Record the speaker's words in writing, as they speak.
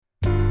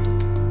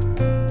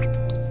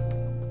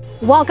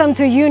Welcome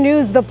to U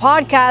News, the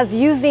podcast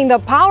using the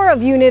power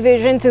of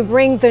Univision to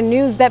bring the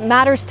news that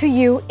matters to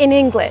you in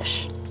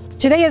English.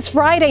 Today is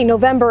Friday,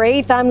 November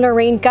 8th. I'm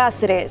Lorraine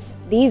Cáceres.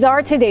 These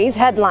are today's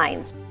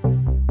headlines.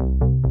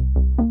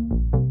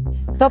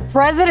 The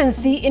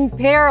presidency in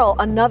peril.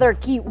 Another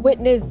key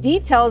witness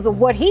details of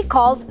what he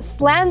calls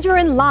slander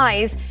and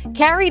lies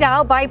carried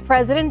out by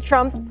President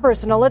Trump's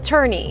personal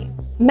attorney.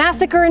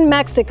 Massacre in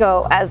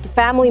Mexico. As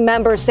family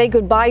members say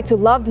goodbye to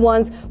loved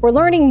ones, we're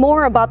learning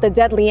more about the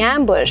deadly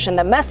ambush and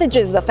the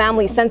messages the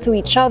family sent to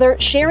each other,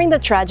 sharing the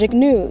tragic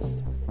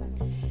news.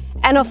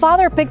 And a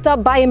father picked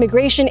up by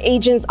immigration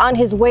agents on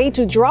his way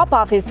to drop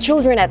off his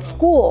children at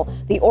school.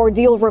 The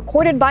ordeal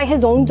recorded by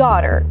his own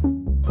daughter.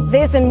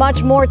 This and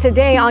much more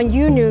today on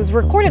U News,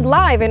 recorded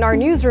live in our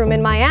newsroom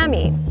in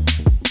Miami.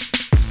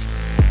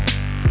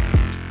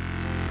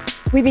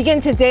 We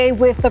begin today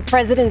with the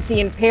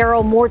presidency in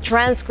peril. More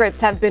transcripts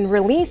have been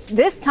released,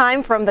 this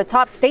time from the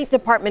top State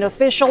Department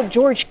official,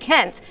 George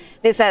Kent.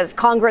 This as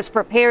Congress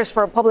prepares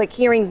for public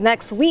hearings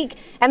next week,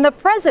 and the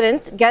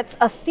president gets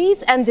a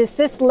cease and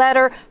desist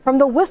letter from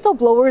the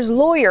whistleblower's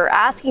lawyer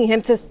asking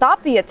him to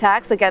stop the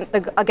attacks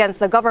against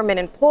the government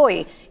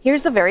employee.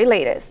 Here's the very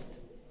latest.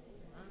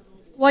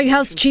 White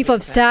House Chief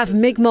of Staff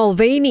Mick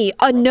Mulvaney,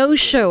 a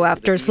no-show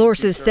after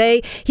sources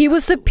say he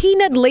was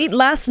subpoenaed late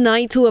last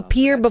night to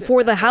appear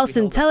before the House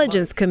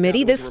Intelligence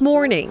Committee this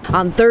morning.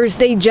 On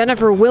Thursday,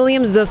 Jennifer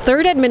Williams, the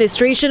third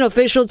administration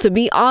official to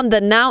be on the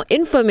now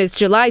infamous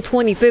July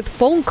 25th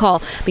phone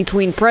call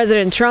between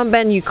President Trump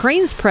and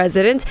Ukraine's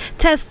president,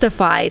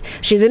 testified.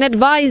 She's an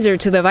advisor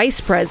to the vice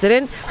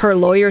president, her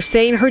lawyer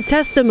saying her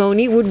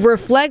testimony would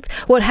reflect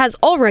what has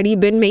already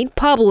been made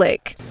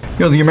public.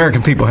 You know, the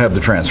American people have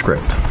the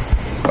transcript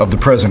of the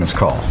president's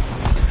call,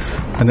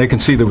 and they can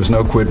see there was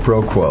no quid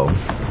pro quo,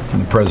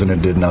 and the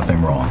president did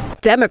nothing wrong.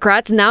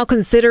 Democrats now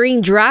considering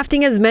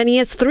drafting as many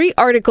as 3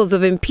 articles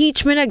of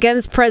impeachment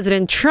against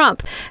President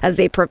Trump as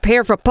they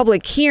prepare for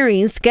public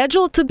hearings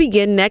scheduled to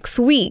begin next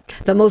week.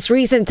 The most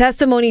recent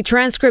testimony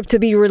transcript to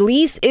be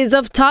released is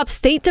of top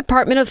State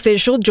Department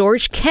official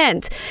George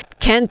Kent.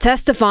 Kent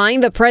testifying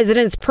the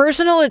president's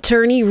personal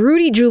attorney,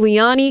 Rudy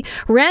Giuliani,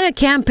 ran a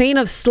campaign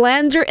of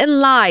slander and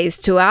lies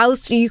to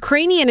oust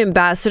Ukrainian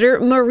ambassador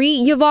Marie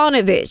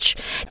Yovanovitch.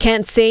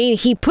 Kent saying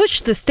he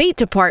pushed the State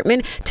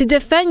Department to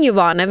defend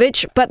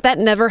Yovanovitch, but that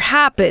never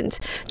happened.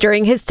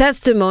 During his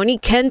testimony,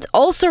 Kent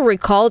also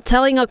recalled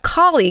telling a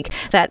colleague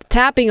that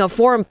tapping a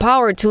foreign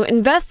power to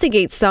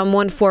investigate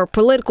someone for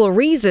political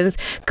reasons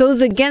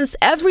goes against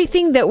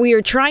everything that we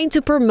are trying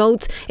to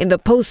promote in the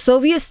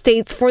post-Soviet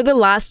states for the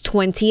last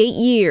 28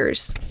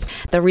 years.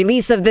 The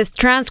release of this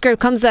transcript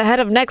comes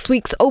ahead of next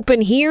week's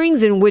open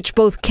hearings in which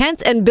both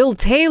Kent and Bill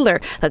Taylor,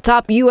 the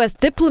top U.S.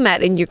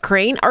 diplomat in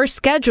Ukraine, are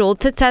scheduled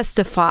to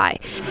testify.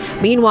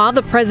 Meanwhile,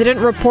 the president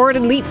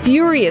reportedly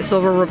furious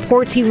over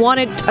reports he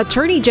wanted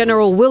Attorney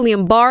General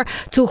William Barr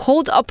to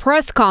hold a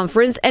press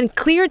conference and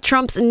clear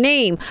Trump's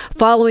name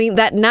following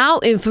that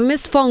now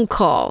infamous phone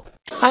call.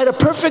 I had a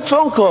perfect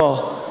phone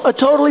call. A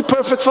totally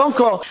perfect phone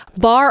call.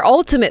 Barr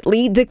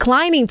ultimately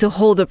declining to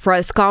hold a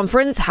press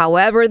conference.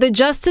 However, the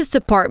Justice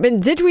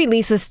Department did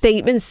release a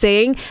statement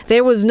saying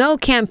there was no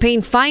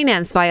campaign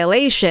finance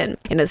violation.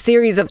 In a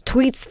series of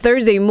tweets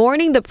Thursday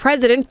morning, the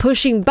president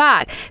pushing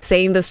back,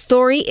 saying the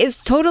story is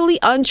totally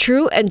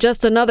untrue and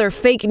just another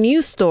fake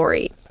news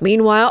story.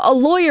 Meanwhile, a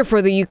lawyer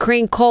for the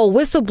Ukraine call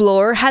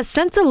whistleblower has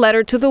sent a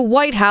letter to the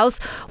White House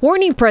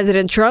warning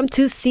President Trump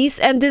to cease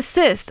and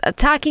desist,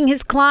 attacking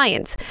his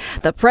client.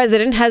 The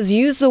president has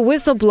used the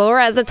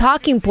whistleblower as a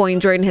talking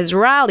point during his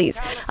rallies,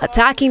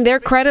 attacking their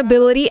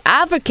credibility,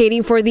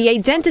 advocating for the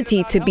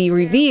identity to be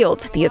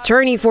revealed. The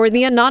attorney for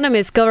the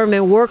anonymous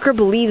government worker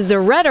believes the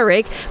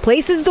rhetoric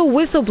places the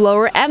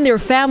whistleblower and their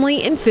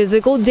family in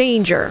physical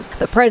danger.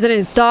 The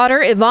president's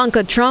daughter,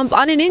 Ivanka Trump,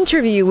 on an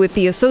interview with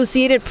the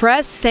Associated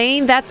Press,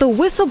 saying that the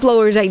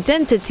whistleblower's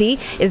identity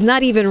is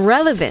not even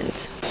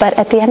relevant. But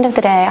at the end of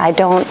the day, I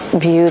don't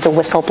view the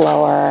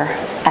whistleblower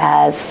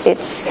as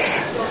it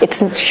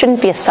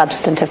shouldn't be a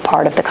substantive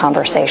part of the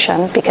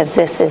conversation, because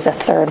this is a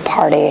third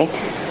party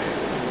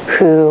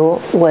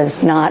who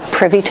was not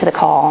privy to the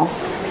call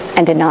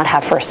and did not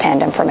have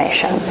firsthand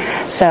information.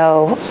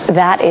 So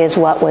that is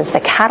what was the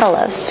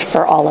catalyst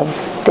for all of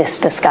this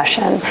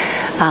discussion.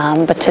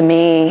 But to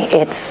me,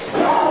 it's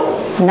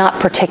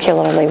not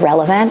particularly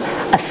relevant,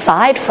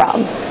 aside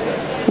from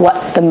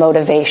what the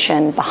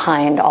motivation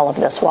behind all of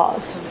this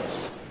was.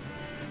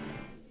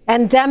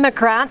 And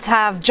Democrats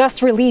have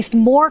just released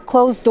more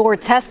closed-door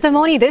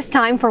testimony, this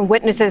time from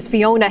witnesses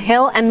Fiona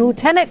Hill and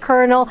Lieutenant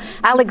Colonel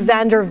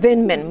Alexander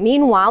Vindman.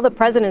 Meanwhile, the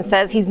president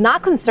says he's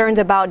not concerned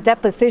about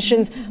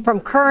depositions from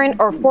current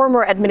or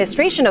former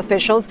administration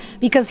officials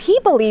because he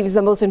believes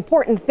the most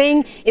important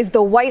thing is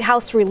the White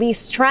House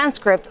released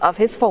transcript of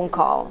his phone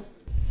call.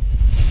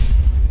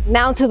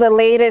 Now to the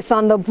latest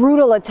on the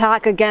brutal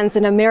attack against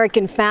an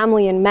American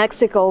family in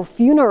Mexico.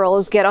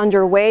 Funerals get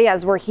underway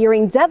as we're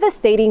hearing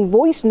devastating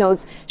voice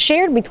notes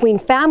shared between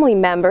family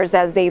members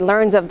as they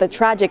learned of the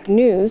tragic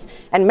news.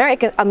 And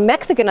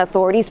Mexican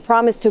authorities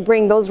promise to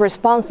bring those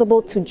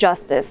responsible to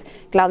justice.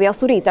 Claudia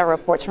Zurita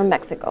reports from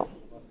Mexico.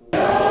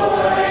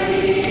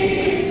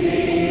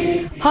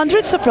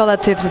 Hundreds of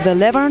relatives of the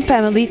Lebaron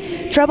family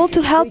traveled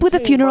to help with the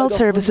funeral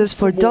services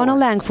for Donna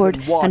Langford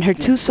and her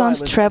two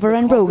sons, Trevor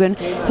and Rogan,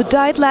 who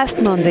died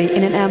last Monday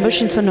in an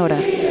ambush in Sonora.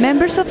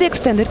 Members of the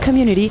extended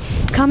community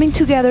coming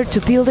together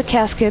to build the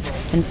caskets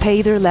and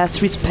pay their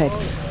last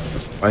respects.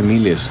 Hay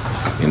miles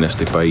en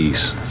este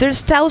país.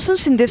 There's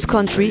thousands in this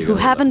country who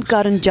haven't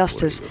gotten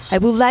justice. I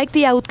would like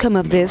the outcome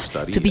of this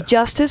to be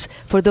justice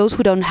for those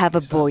who don't have a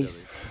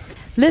voice.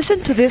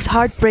 Listen to this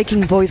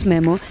heartbreaking voice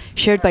memo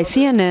shared by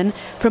CNN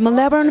from a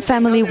Lebanon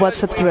family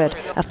WhatsApp thread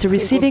after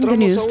receiving the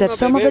news that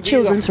some of the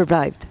children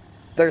survived.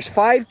 There's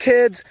 5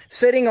 kids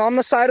sitting on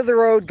the side of the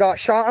road, got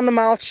shot in the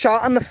mouth,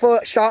 shot in the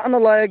foot, shot in the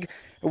leg.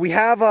 We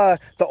have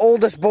the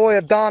oldest boy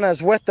of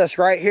Donna's with us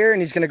right here, and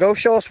he's going to go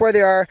show us where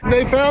they are.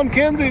 They found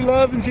Kenzie,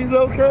 love, and she's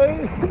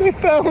okay. They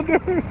found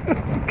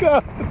her.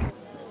 God.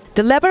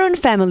 The Lebanon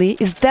family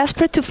is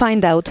desperate to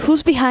find out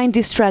who's behind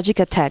these tragic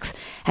attacks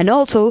and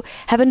also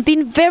haven't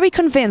been very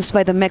convinced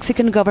by the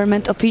Mexican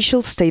government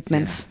official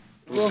statements.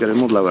 We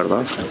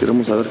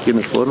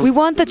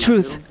want the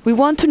truth. We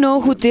want to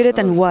know who did it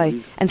and why,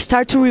 and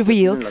start to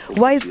reveal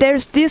why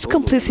there's this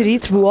complicity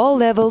through all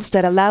levels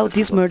that allowed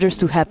these murders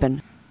to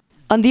happen.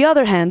 On the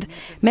other hand,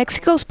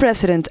 Mexico's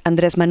President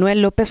Andrés Manuel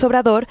López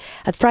Obrador,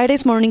 at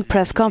Friday's morning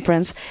press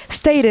conference,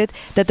 stated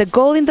that the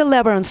goal in the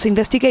Lebanon's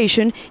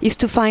investigation is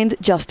to find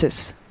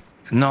justice.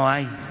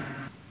 There's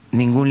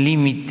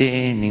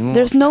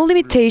no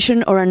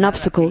limitation or an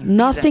obstacle,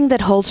 nothing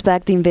that holds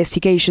back the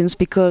investigations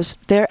because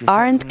there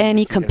aren't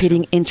any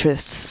competing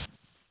interests.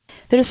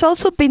 There's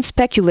also been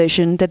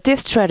speculation that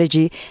this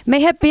strategy may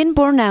have been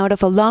born out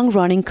of a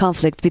long-running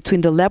conflict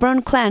between the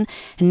Lebanon clan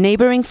and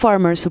neighboring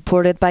farmers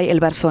supported by El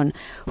Barzón,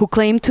 who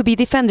claim to be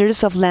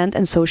defenders of land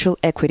and social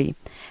equity.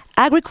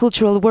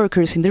 Agricultural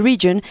workers in the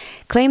region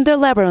claim their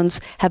Lebanons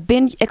have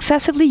been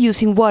excessively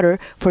using water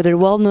for their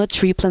walnut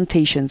tree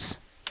plantations.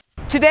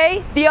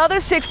 Today, the other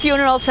 6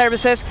 funeral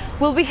services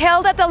will be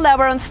held at the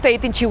Lebanon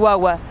State in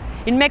Chihuahua.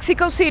 In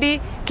Mexico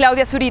City,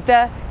 Claudia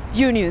Zurita,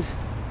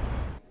 U-News.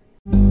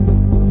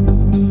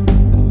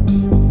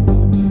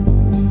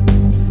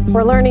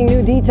 We're learning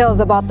new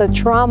details about the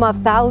trauma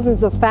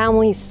thousands of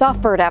families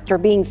suffered after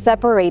being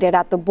separated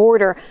at the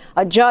border.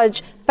 A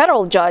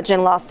federal judge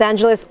in Los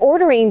Angeles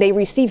ordering they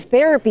receive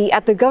therapy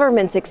at the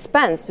government's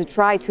expense to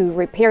try to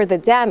repair the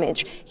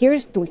damage.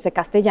 Here's Dulce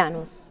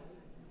Castellanos.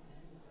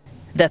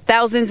 The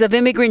thousands of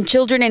immigrant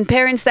children and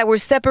parents that were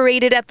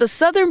separated at the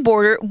southern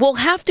border will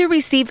have to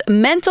receive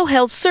mental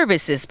health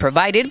services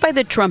provided by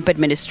the Trump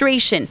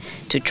administration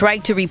to try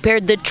to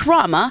repair the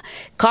trauma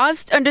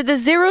caused under the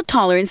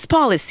zero-tolerance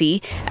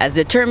policy as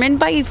determined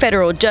by a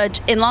federal judge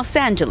in Los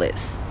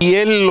Angeles. Y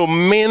es lo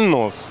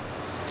menos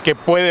que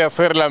puede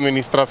hacer la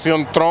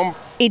administración Trump.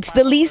 It's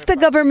the least the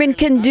government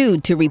can do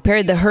to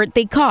repair the hurt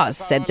they caused,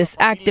 said this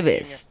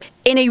activist.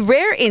 In a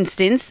rare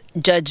instance,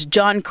 Judge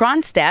John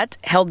Kronstadt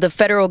held the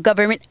federal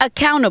government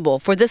accountable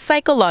for the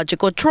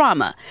psychological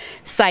trauma,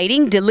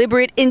 citing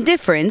deliberate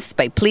indifference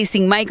by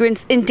placing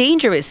migrants in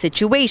dangerous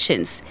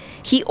situations.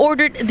 He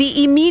ordered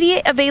the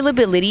immediate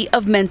availability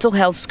of mental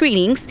health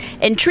screenings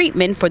and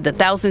treatment for the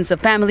thousands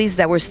of families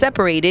that were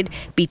separated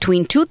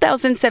between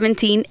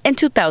 2017 and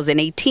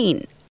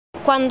 2018.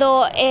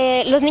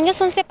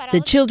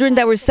 The children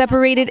that were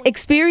separated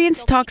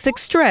experience toxic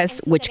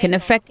stress, which can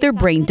affect their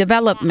brain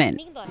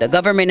development. The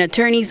government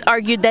attorneys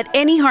argued that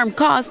any harm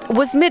caused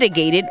was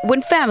mitigated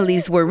when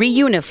families were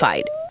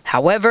reunified.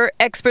 However,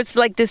 experts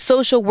like this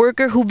social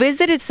worker who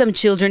visited some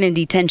children in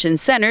detention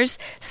centers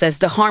says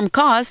the harm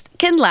caused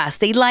can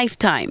last a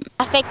lifetime.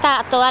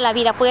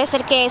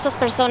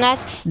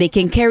 They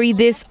can carry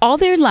this all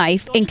their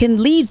life and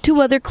can lead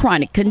to other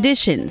chronic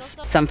conditions.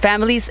 Some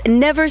families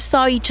never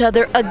saw each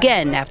other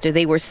again after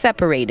they were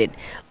separated.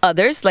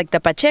 Others, like the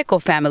Pacheco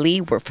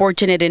family, were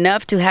fortunate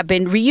enough to have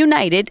been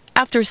reunited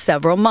after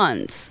several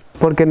months.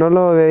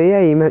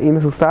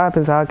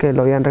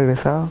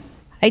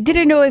 I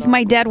didn't know if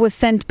my dad was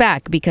sent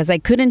back because I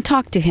couldn't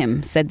talk to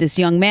him, said this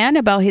young man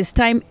about his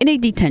time in a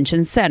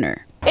detention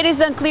center. It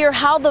is unclear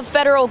how the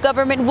federal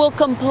government will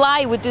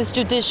comply with this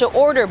judicial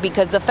order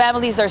because the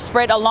families are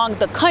spread along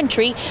the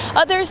country.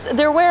 Others,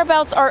 their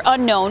whereabouts are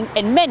unknown,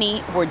 and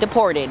many were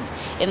deported.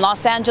 In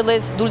Los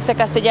Angeles, Dulce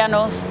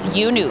Castellanos,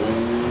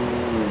 U-News.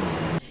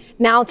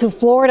 Now to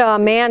Florida, a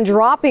man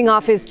dropping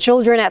off his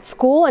children at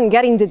school and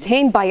getting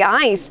detained by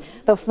ICE.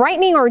 The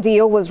frightening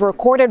ordeal was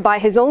recorded by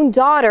his own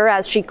daughter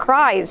as she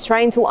cries,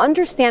 trying to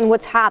understand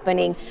what's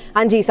happening.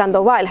 Angie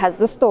Sandoval has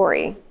the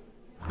story.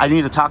 I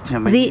need to talk to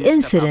him. The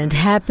incident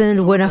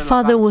happened when a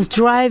father was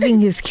driving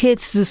his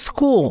kids to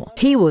school.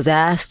 He was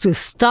asked to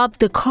stop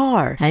the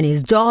car, and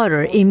his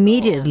daughter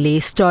immediately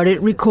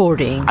started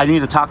recording. I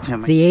need to talk to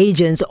him. The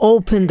agents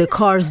opened the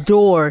car's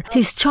door.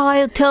 His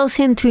child tells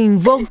him to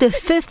invoke the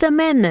Fifth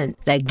Amendment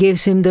that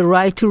gives him the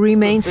right to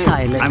remain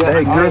silent.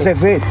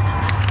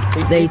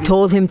 They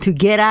told him to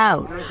get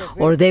out,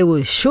 or they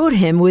would shoot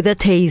him with a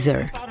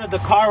taser. Out of the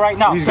car right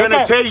now. He's going to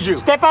tase you.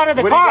 Step out of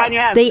the car.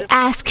 They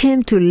asked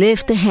him to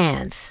lift the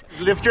hands.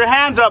 Lift your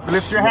hands up.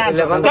 Lift your hands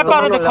up. Step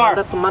out of the car.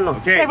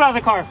 Okay. Step out of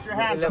the car.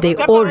 They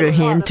ordered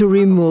him to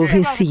remove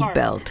his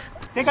seatbelt.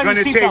 Take out your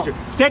seatbelt.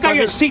 Take out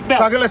your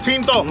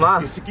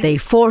seatbelt. They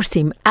forced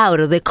him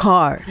out of the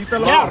car. Get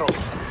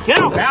out. Get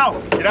out.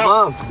 Get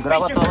out.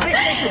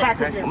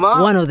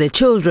 One of the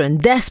children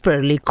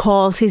desperately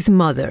calls his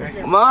mother.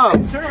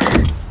 Mom.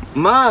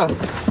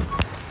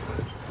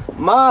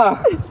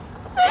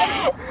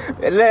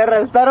 Le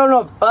arrestaron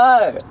los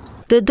padres.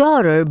 The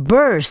daughter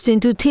burst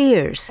into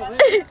tears.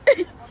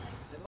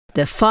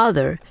 The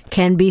father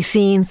can be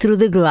seen through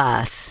the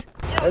glass.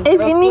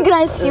 Es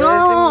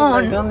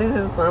inmigración.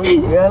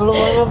 Ya lo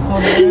van a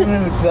poner en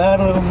el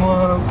carro,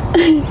 mamá.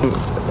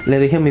 Le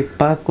dije a mi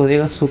papá que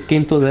diga su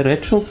quinto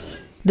derecho.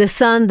 The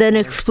son then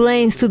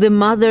explains to the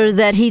mother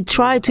that he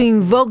tried to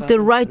invoke the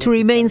right to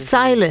remain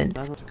silent.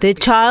 The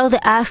child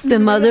asks the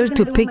mother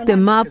to pick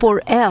them up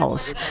or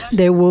else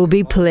they will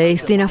be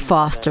placed in a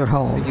foster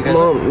home.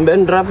 Mom,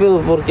 ven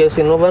rápido porque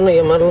si no van a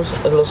llamar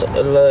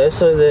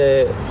eso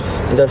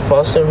del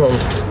foster home.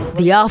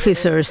 The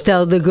officers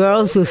tell the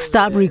girls to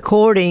stop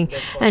recording,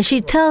 and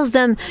she tells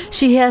them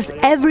she has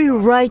every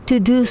right to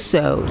do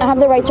so. I have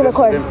the right to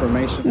record.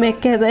 Me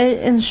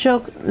quedé en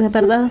shock, de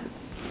verdad.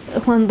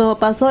 Cuando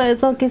pasó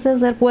eso, quise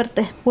ser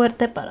fuerte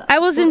para. I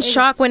was in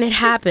shock when it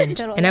happened,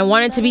 and I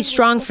wanted to be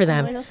strong for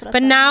them.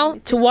 But now,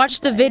 to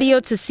watch the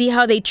video to see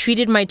how they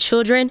treated my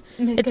children,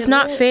 it's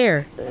not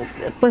fair.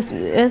 Pues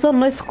eso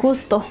no es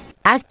justo.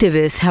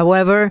 Activists,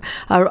 however,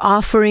 are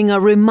offering a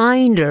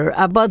reminder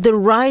about the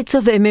rights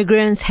of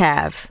immigrants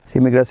have. Si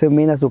migración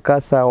viene a su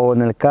casa o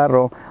en el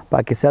carro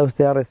para que sea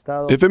usted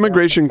arrestado. If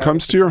immigration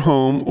comes to your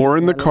home or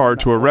in the car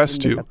to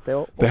arrest you,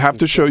 they have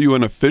to show you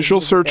an official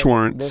search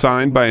warrant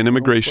signed by an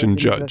immigration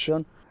judge.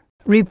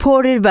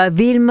 Reported by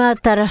Vilma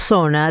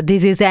Tarazona,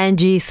 this is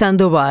Angie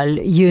Sandoval,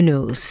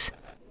 U-News.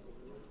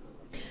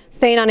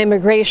 Staying on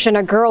immigration,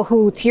 a girl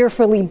who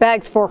tearfully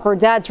begged for her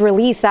dad's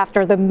release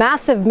after the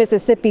massive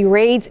Mississippi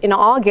raids in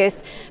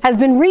August has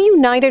been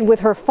reunited with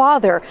her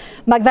father.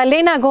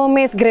 Magdalena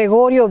Gomez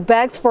Gregorio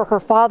begged for her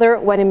father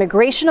when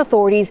immigration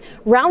authorities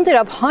rounded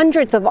up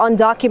hundreds of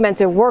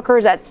undocumented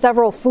workers at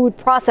several food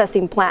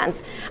processing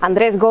plants.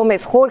 Andres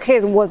Gomez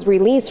Jorge was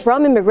released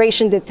from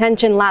immigration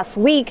detention last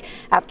week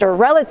after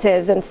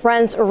relatives and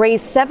friends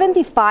raised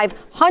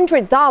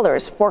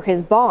 $7,500 for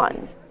his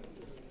bond.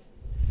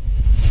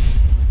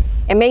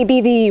 It may be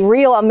the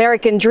real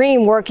American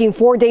dream, working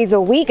 4 days a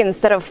week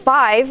instead of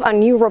 5. A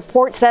new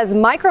report says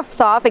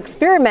Microsoft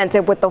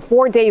experimented with the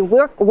 4-day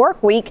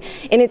work week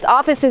in its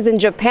offices in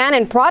Japan,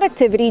 and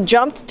productivity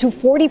jumped to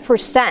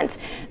 40%.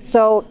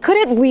 So could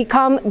it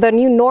become the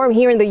new norm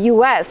here in the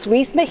U.S.?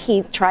 Reese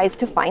Mejid tries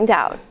to find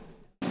out.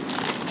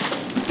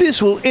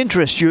 This will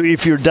interest you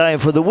if you're dying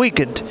for the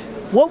weekend.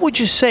 What would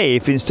you say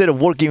if instead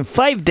of working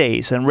 5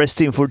 days and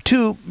resting for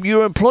 2,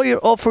 your employer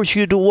offers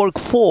you to work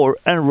 4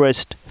 and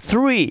rest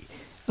 3?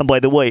 And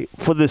by the way,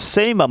 for the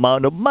same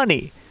amount of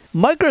money.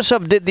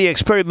 Microsoft did the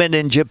experiment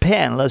in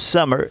Japan last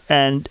summer,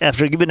 and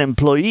after giving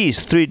employees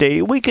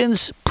 3-day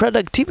weekends,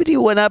 productivity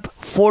went up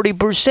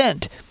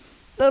 40%.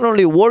 Not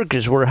only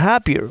workers were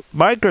happier,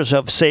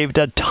 Microsoft saved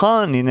a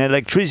ton in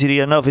electricity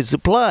and office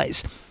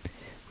supplies.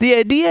 The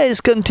idea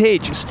is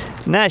contagious.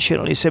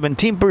 Nationally,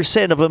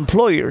 17% of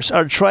employers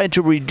are trying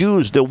to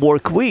reduce the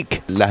work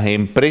week. Las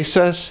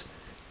empresas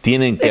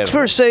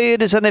Experts say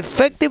it is an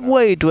effective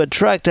way to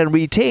attract and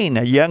retain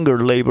a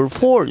younger labor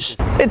force.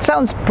 It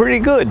sounds pretty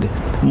good.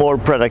 More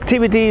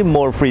productivity,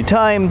 more free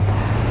time.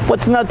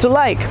 What's not to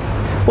like?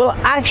 Well,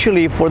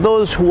 actually, for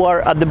those who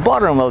are at the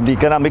bottom of the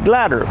economic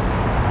ladder,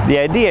 the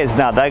idea is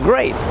not that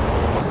great.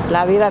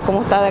 La vida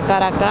como está de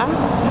cara acá,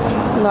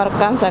 no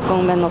alcanza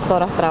con menos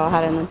horas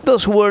trabajar en.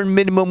 Those who earn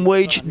minimum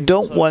wage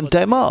don't want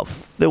time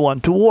off. They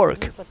want to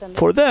work.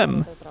 For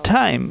them,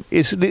 time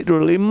is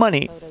literally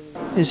money.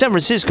 In San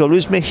Francisco,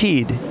 Luis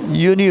Mejid,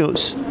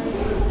 U-News.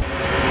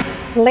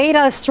 Late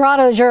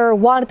astrologer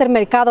Walter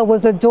Mercado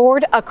was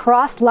adored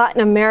across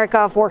Latin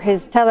America for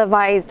his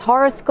televised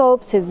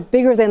horoscopes, his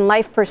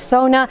bigger-than-life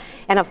persona,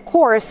 and of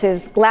course,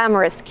 his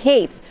glamorous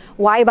capes.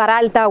 Y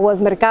Baralta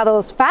was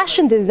Mercado's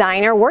fashion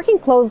designer, working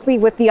closely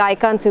with the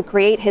icon to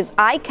create his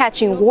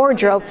eye-catching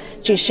wardrobe.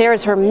 She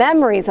shares her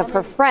memories of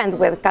her friends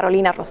with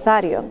Carolina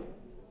Rosario.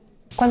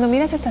 Cuando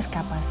miras estas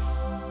capas,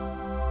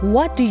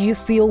 what do you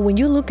feel when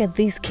you look at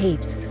these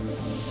capes?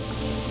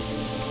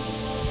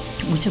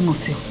 Mucha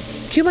emoción.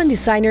 Cuban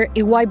designer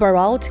Y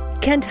Baralt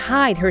can't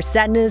hide her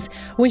sadness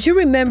when she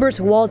remembers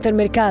Walter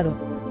Mercado.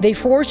 They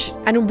forged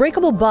an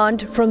unbreakable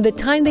bond from the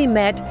time they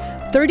met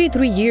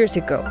 33 years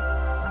ago.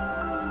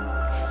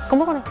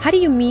 How do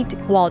you meet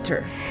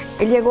Walter?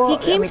 He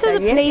came to the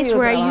place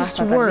where I used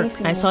to work.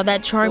 I saw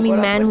that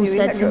charming man who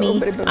said to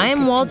me, "I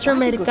am Walter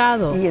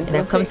Mercado, and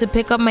I've come to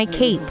pick up my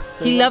cape."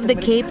 He loved the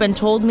cape and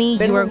told me,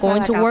 "You are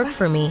going to work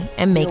for me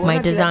and make my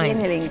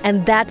designs."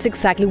 And that's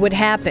exactly what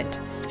happened.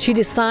 She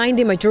designed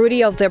a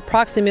majority of the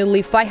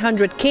approximately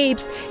 500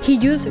 capes he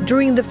used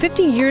during the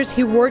 15 years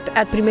he worked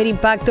at Primer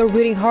Impacto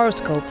reading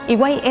horoscopes.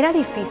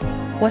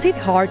 Was it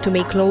hard to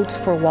make clothes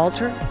for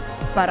Walter?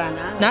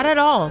 Not at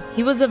all.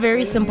 He was a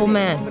very simple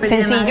man.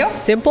 Sencillo?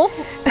 Simple?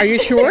 Are you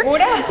sure?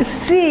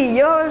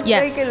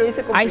 Yes.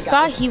 I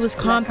thought he was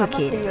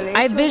complicated.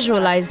 I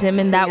visualized him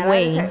in that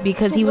way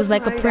because he was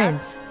like a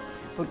prince.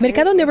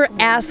 Mercado never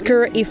asked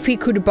her if he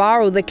could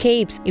borrow the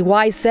capes.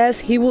 Iwai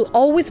says he will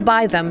always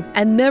buy them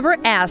and never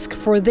ask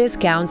for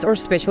discounts or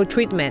special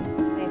treatment.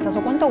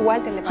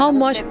 How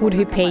much would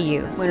he pay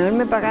you?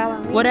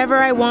 Whatever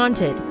I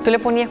wanted.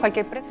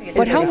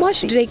 But how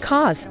much do they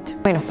cost?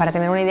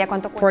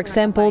 For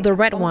example, the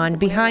red one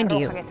behind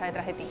you.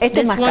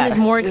 This one is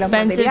more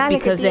expensive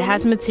because it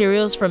has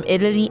materials from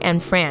Italy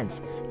and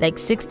France. Like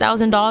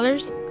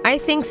 $6,000? I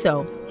think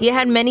so. He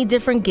had many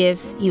different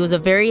gifts. He was a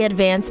very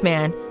advanced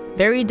man,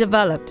 very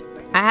developed.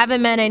 I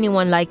haven't met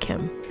anyone like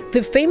him.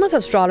 The famous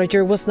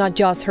astrologer was not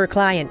just her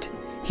client.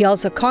 He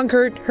also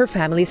conquered her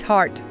family's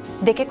heart.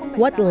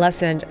 What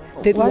lesson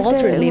did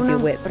Walter leave you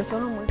with?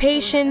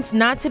 Patience,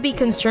 not to be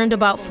concerned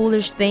about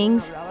foolish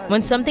things.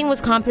 When something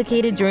was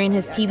complicated during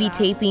his TV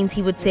tapings,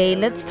 he would say,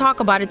 "Let's talk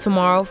about it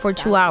tomorrow for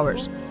 2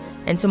 hours."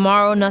 And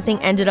tomorrow, nothing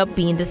ended up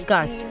being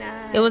discussed.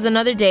 It was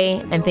another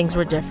day and things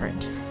were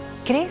different.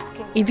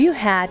 If you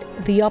had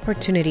the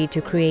opportunity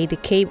to create the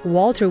cape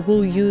Walter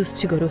will use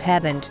to go to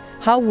heaven,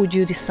 how would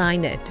you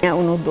design it?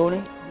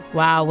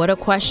 Wow, what a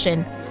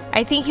question.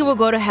 I think he will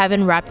go to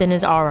heaven wrapped in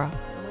his aura.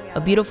 A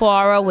beautiful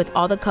aura with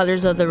all the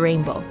colors of the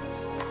rainbow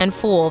and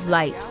full of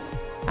light.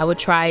 I would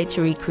try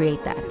to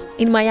recreate that.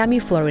 In Miami,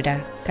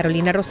 Florida,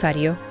 Carolina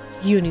Rosario,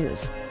 U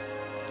News.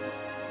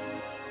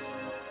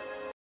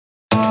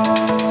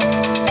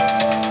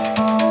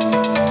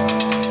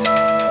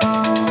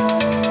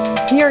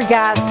 Tear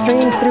gas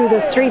streamed through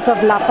the streets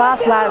of La Paz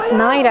last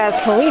night as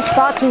police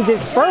sought to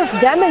disperse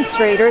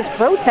demonstrators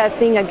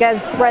protesting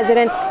against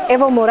President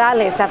Evo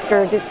Morales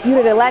after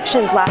disputed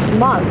elections last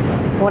month.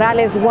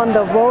 Morales won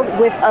the vote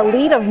with a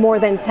lead of more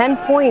than 10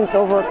 points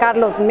over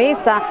Carlos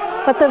Mesa,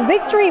 but the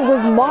victory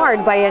was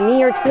marred by a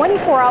near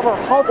 24-hour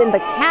halt in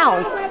the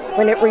count.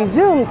 When it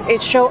resumed,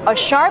 it showed a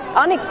sharp,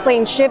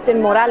 unexplained shift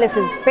in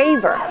Morales'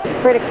 favor.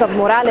 Critics of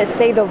Morales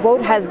say the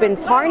vote has been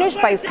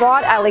tarnished by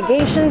fraud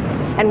allegations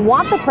and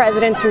want the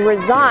president to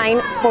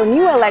resign for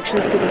new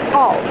elections to be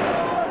called.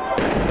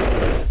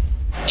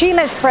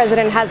 Chile's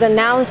president has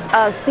announced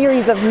a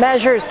series of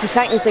measures to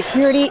tighten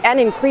security and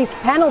increase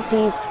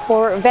penalties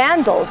for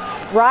vandals.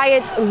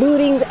 Riots,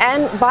 lootings,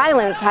 and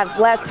violence have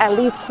left at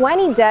least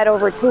 20 dead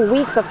over 2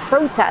 weeks of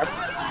protests.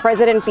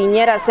 President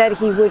Piñera said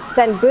he would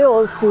send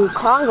bills to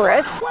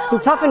Congress to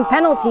toughen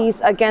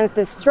penalties against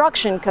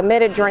destruction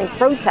committed during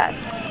protests.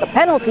 The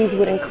penalties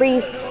would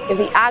increase if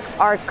the acts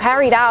are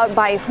carried out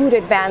by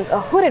hooded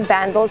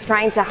vandals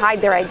trying to hide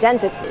their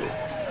identities.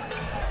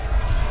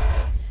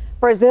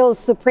 Brazil's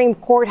Supreme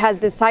Court has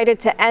decided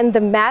to end the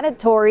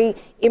mandatory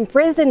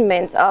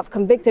imprisonment of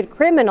convicted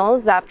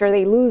criminals after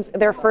they lose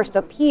their first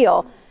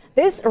appeal.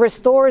 This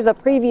restores a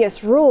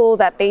previous rule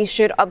that they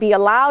should be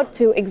allowed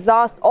to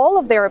exhaust all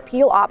of their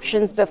appeal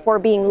options before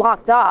being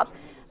locked up.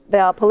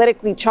 The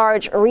politically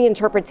charged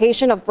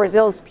reinterpretation of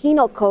Brazil's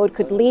penal code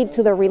could lead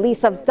to the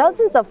release of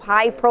dozens of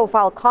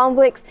high-profile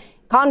convicts,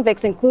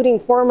 including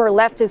former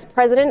leftist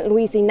President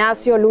Luiz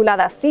Inácio Lula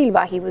da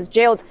Silva. He was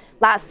jailed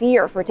last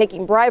year for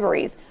taking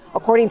briberies.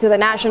 According to the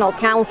National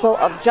Council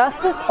of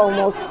Justice,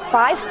 almost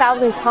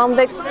 5,000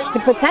 convicts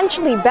could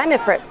potentially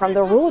benefit from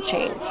the rule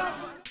change.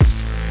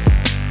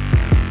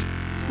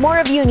 More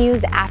of U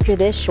News after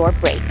this short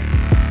break.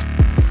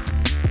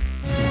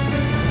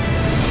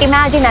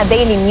 Imagine a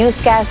daily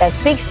newscast that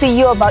speaks to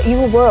you about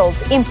your world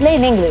in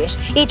plain English.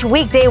 Each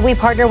weekday, we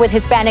partner with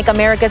Hispanic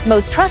America's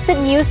most trusted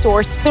news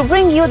source to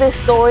bring you the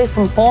stories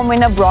from home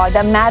and abroad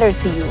that matter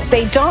to you.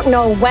 They don't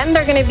know when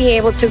they're going to be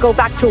able to go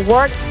back to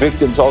work.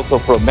 Victims also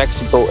from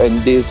Mexico and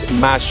this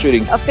mass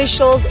shooting.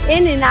 Officials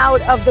in and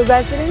out of the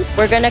residence.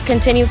 We're going to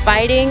continue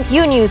fighting.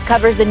 U News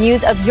covers the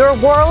news of your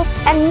world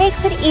and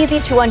makes it easy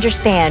to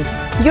understand.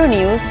 Your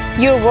news,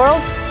 your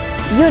world,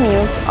 U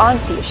News on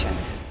Fusion.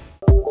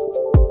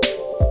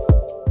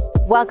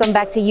 Welcome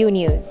back to U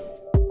News.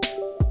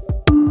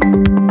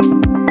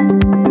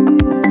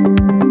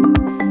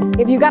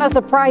 If you got a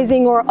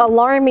surprising or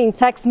alarming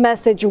text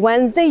message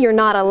Wednesday, you're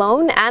not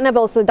alone.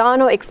 Annabelle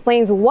Sedano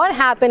explains what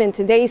happened in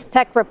today's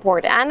Tech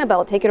Report.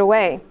 Annabelle, take it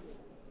away.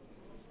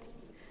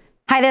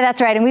 Hi there,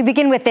 that's right. And we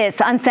begin with this.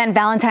 Unsent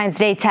Valentine's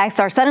Day texts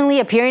are suddenly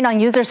appearing on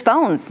users'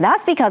 phones.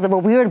 That's because of a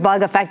weird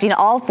bug affecting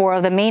all 4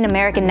 of the main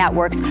American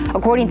networks.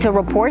 According to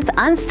reports,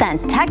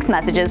 unsent text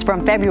messages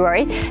from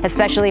February,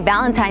 especially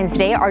Valentine's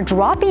Day, are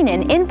dropping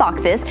in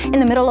inboxes in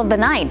the middle of the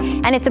night.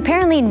 And it's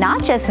apparently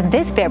not just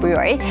this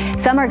February.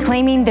 Some are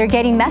claiming they're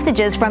getting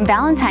messages from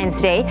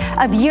Valentine's Day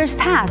of years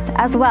past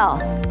as well.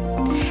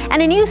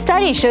 And a new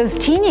study shows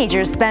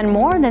teenagers spend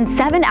more than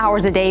 7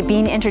 hours a day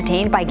being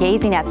entertained by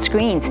gazing at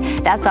screens.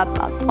 That's up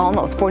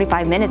almost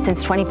 45 minutes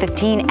since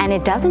 2015, and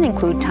it doesn't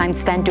include time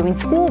spent doing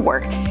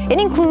schoolwork. It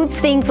includes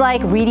things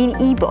like reading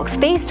ebooks,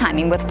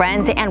 FaceTiming with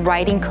friends, and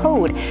writing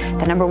code.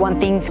 The number one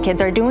things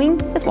kids are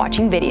doing is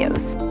watching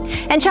videos.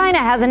 And China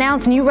has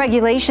announced new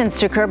regulations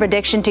to curb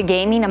addiction to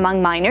gaming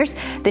among minors.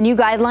 The new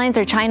guidelines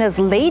are China's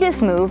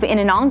latest move in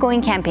an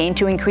ongoing campaign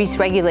to increase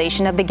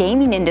regulation of the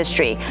gaming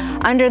industry.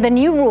 Under the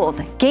new rules,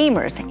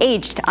 gamers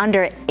aged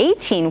under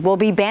 18 will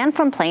be banned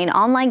from playing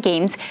online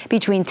games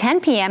between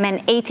 10 p.m.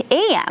 and 8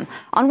 a.m.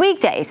 on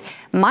weekdays.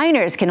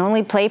 Minors can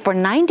only play for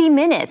 90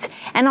 minutes,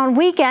 and on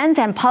weekends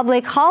and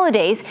public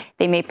holidays,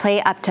 they may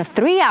play up to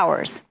 3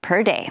 hours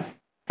per day.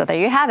 So there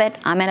you have it.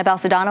 I'm Annabelle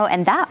Sedano,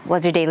 and that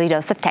was your Daily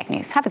Dose of Tech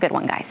News. Have a good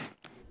one, guys.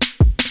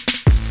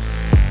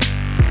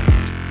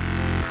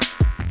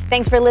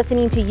 Thanks for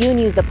listening to You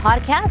News, the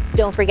podcast.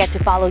 Don't forget to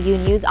follow You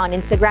News on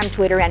Instagram,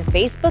 Twitter, and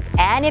Facebook.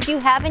 And if you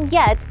haven't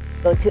yet,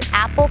 go to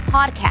Apple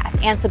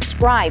Podcasts and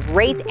subscribe,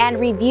 rate, and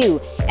review.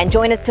 And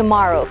join us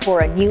tomorrow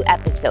for a new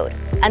episode.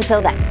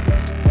 Until then.